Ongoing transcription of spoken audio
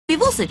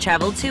We've also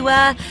travelled to,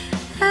 Manchester.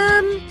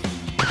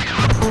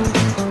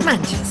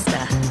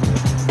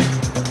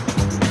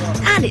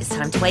 And it's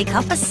time to wake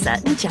up a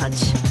certain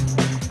judge.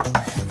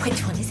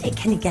 Which one is it?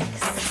 Can you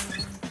guess?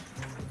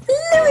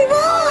 Louis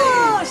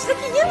Marsh! Look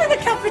at you with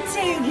a cup of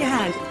tea in your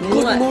hand.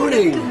 Good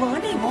morning. Good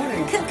morning.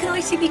 Morning. Can I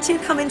see you two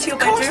come into your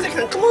Of course bedroom?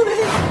 they can. Come on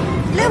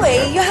in.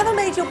 Louis, you haven't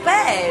made your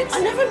bed. I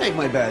never make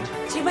my bed.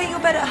 Do you make your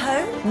bed at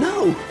home?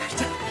 No.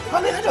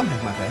 Honey, I don't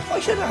make my bed.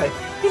 Why should I?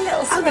 Your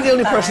little I'll be the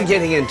only bag. person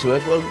getting into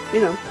it. Well, you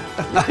know,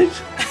 at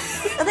night.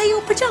 Are they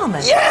your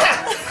pyjamas?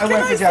 Yeah! I wear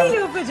Can I pyjamas. see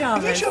your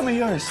pyjamas? If you show me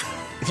yours.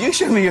 If you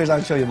show me yours,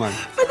 I'll show you mine.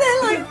 But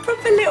they're like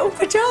proper little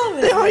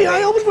pyjamas. Yeah,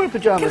 I always wear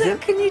pyjamas, yeah.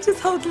 Can you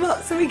just hold them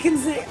up so we can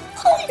see?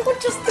 Oh, you're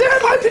just...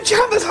 They're my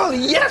pyjamas, Holly.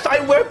 Yes,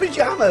 I wear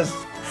pyjamas.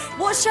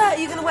 What shirt are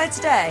you going to wear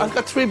today? I've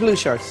got 3 blue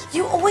shirts.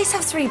 You always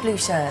have 3 blue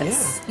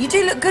shirts. Yeah. You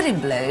do look good in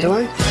blue. Do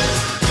I?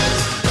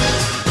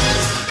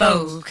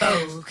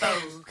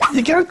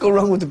 You can't go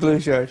wrong with the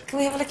blue shirt. Can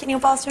we have a look in your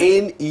bathroom?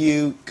 In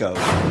you go.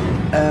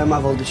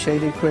 I've all the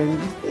shaving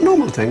cream.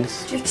 Normal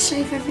things. Do you have to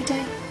shave every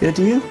day? Yeah,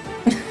 do you?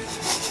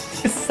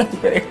 So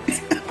rude.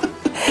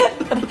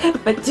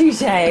 But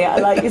touche, I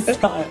like your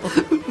style.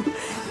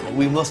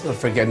 We must not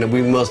forget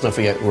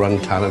we're on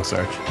talent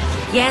search.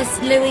 Yes,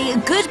 Louis,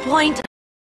 good point.